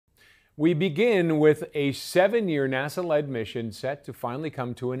We begin with a 7-year NASA-led mission set to finally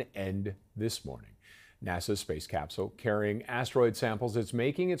come to an end this morning. NASA's space capsule carrying asteroid samples is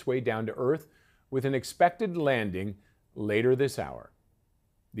making its way down to Earth with an expected landing later this hour.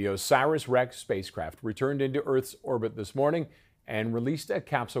 The OSIRIS-REx spacecraft returned into Earth's orbit this morning and released a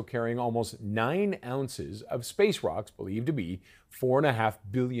capsule carrying almost 9 ounces of space rocks believed to be 4.5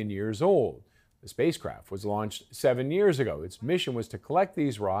 billion years old. The spacecraft was launched 7 years ago. Its mission was to collect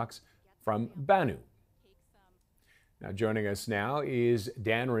these rocks from Bennu. Now, joining us now is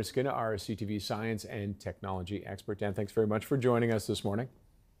Dan Riskin, our CTV science and technology expert. Dan, thanks very much for joining us this morning.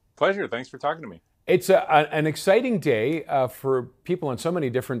 Pleasure. Thanks for talking to me. It's an exciting day for people in so many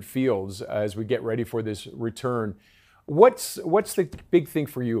different fields as we get ready for this return. What's the big thing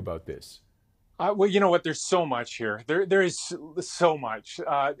for you about this? Well, you know what? There's so much here. There is so much.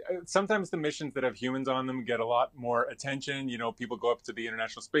 Sometimes the missions that have humans on them get a lot more attention. You know, people go up to the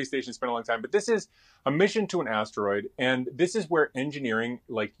International Space Station, spend a long time. But this is a mission to an asteroid. And this is where engineering,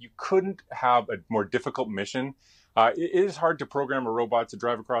 like, you couldn't have a more difficult mission. It is hard to program a robot to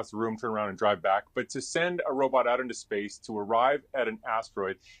drive across the room, turn around and drive back, but to send a robot out into space to arrive at an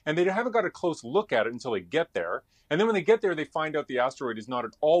asteroid, and they haven't got a close look at it until they get there. And then when they get there, they find out the asteroid is not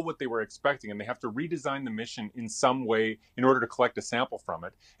at all what they were expecting, and they have to redesign the mission in some way in order to collect a sample from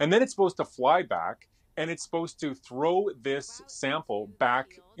it. And then it's supposed to fly back, and it's supposed to throw this sample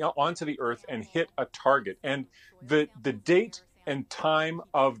back, you know, onto the Earth and hit a target. And the date and time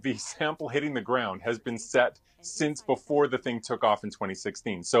of the sample hitting the ground has been set since before the thing took off in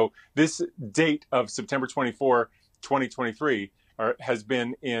 2016. So this date of September 24, 2023 has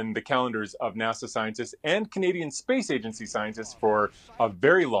been in the calendars of NASA scientists and Canadian Space Agency scientists for a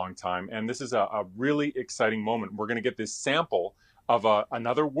very long time. And this is a really exciting moment. We're going to get this sample of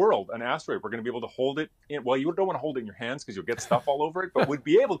another world, an asteroid. We're going to be able to hold it in, well, you don't want to hold it in your hands because you'll get stuff all over it, but we'd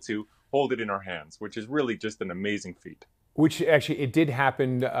be able to hold it in our hands, which is really just an amazing feat. Which actually, it did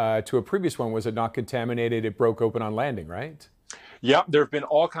happen to a previous one. Was it not contaminated? It broke open on landing, right? Yeah, there have been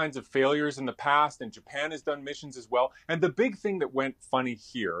all kinds of failures in the past, and Japan has done missions as well. And the big thing that went funny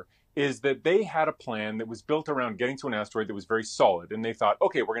here is that they had a plan that was built around getting to an asteroid that was very solid. And they thought,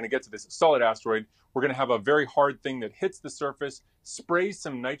 okay, we're going to get to this solid asteroid. We're going to have a very hard thing that hits the surface, sprays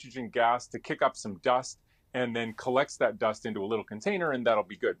some nitrogen gas to kick up some dust, and then collects that dust into a little container, and that'll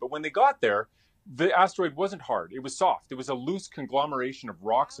be good. But when they got there, the asteroid wasn't hard. It was soft. It was a loose conglomeration of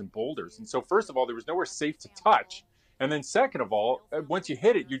rocks and boulders. And so first of all, there was nowhere safe to touch. And then second of all, once you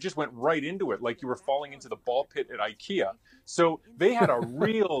hit it, you just went right into it like you were falling into the ball pit at IKEA. So they had a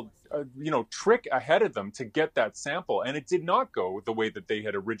real, trick ahead of them to get that sample. And it did not go the way that they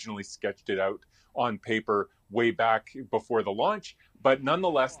had originally sketched it out on paper way back before the launch. But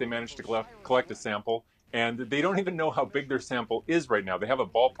nonetheless, they managed to collect a sample. And they don't even know how big their sample is right now. They have a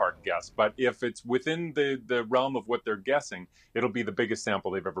ballpark guess, but if it's within the realm of what they're guessing, it'll be the biggest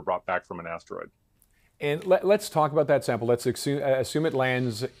sample they've ever brought back from an asteroid. And let's talk about that sample. Let's assume it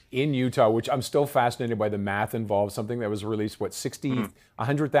lands in Utah, which I'm still fascinated by the math involved, something that was released,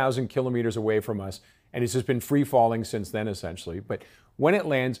 100,000 kilometers away from us, and it's just been free falling since then, essentially. But when it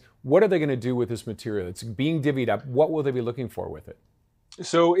lands, what are they going to do with this material? It's being divvied up. What will they be looking for with it?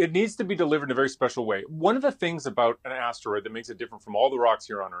 So it needs to be delivered in a very special way. One of the things about an asteroid that makes it different from all the rocks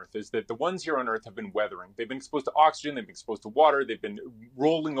here on Earth is that the ones here on Earth have been weathering. They've been exposed to oxygen, they've been exposed to water, they've been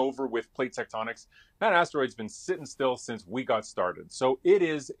rolling over with plate tectonics. That asteroid's been sitting still since we got started. So it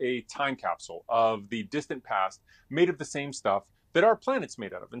is a time capsule of the distant past made of the same stuff that our planet's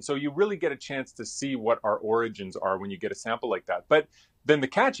made out of. And so you really get a chance to see what our origins are when you get a sample like that. But then the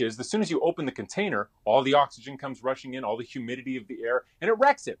catch is, as soon as you open the container, all the oxygen comes rushing in, all the humidity of the air, and it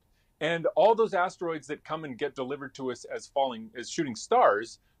wrecks it. And all those asteroids that come and get delivered to us as shooting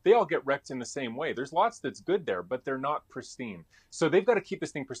stars, they all get wrecked in the same way. There's lots that's good there, but they're not pristine. So they've got to keep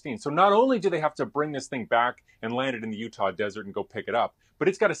this thing pristine. So not only do they have to bring this thing back and land it in the Utah desert and go pick it up, but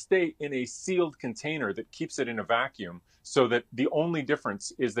it's got to stay in a sealed container that keeps it in a vacuum so that the only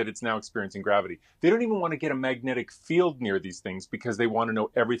difference is that it's now experiencing gravity. They don't even want to get a magnetic field near these things because they want to know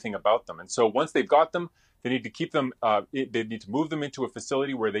everything about them. And so once they've got them, they need to keep them, they need to move them into a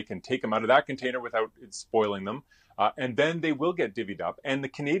facility where they can take them out of that container without it spoiling them. And then they will get divvied up. And the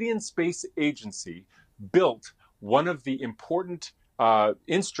Canadian Space Agency built one of the important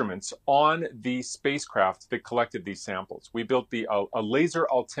instruments on the spacecraft that collected these samples. We built a laser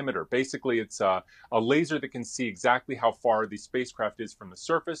altimeter. Basically, it's a laser that can see exactly how far the spacecraft is from the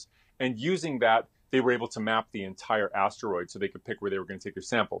surface. And using that, they were able to map the entire asteroid so they could pick where they were going to take their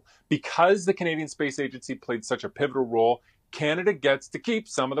sample. Because the Canadian Space Agency played such a pivotal role, Canada gets to keep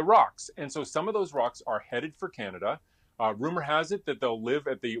some of the rocks. And so some of those rocks are headed for Canada. Rumor has it that they'll live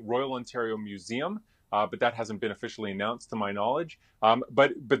at the Royal Ontario Museum, but that hasn't been officially announced to my knowledge.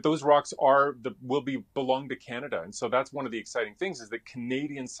 But those rocks belong to Canada, and so that's one of the exciting things, is that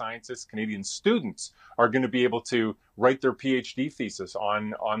Canadian scientists, Canadian students, are going to be able to write their PhD thesis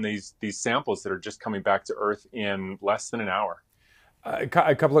on these samples that are just coming back to Earth in less than an hour. A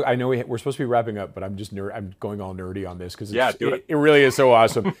couple of, I know we're supposed to be wrapping up, but I'm going all nerdy on this because it really is so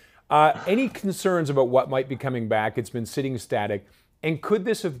awesome. Any concerns about what might be coming back? It's been sitting static. And could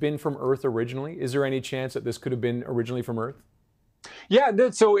this have been from Earth originally? Is there any chance that this could have been originally from Earth? Yeah,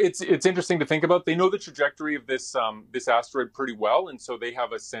 so it's interesting to think about. They know the trajectory of this asteroid pretty well, and so they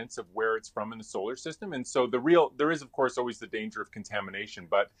have a sense of where it's from in the solar system. And so there is, of course, always the danger of contamination,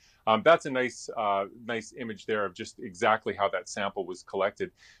 but that's a nice image there of just exactly how that sample was collected.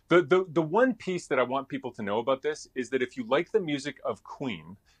 The one piece that I want people to know about this is that if you like the music of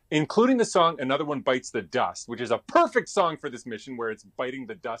Queen, including the song Another One Bites the Dust, which is a perfect song for this mission where it's biting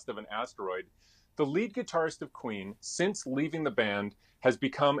the dust of an asteroid, the lead guitarist of Queen, since leaving the band, has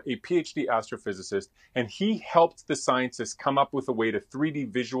become a PhD astrophysicist, and he helped the scientists come up with a way to 3D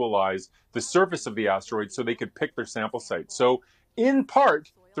visualize the surface of the asteroid so they could pick their sample site. So in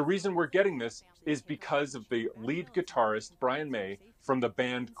part, the reason we're getting this is because of the lead guitarist, Brian May, from the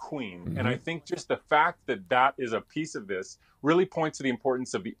band Queen. Mm-hmm. And I think just the fact that that is a piece of this really points to the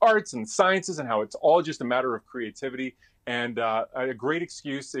importance of the arts and sciences and how it's all just a matter of creativity. And a great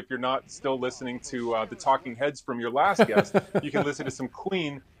excuse, if you're not still listening to the Talking Heads from your last guest, you can listen to some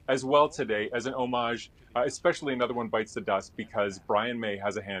Queen as well today as an homage, especially Another One Bites the Dust, because Brian May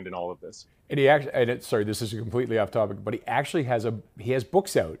has a hand in all of this. And he actually, sorry, this is completely off topic, but he actually has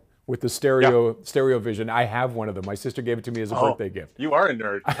books out with the stereo vision. I have one of them. My sister gave it to me as a birthday gift. You are a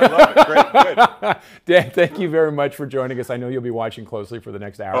nerd. I love it. Great, good. Dan, thank you very much for joining us. I know you'll be watching closely for the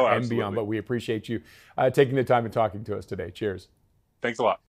next hour and absolutely. beyond, but we appreciate you taking the time and talking to us today. Cheers. Thanks a lot.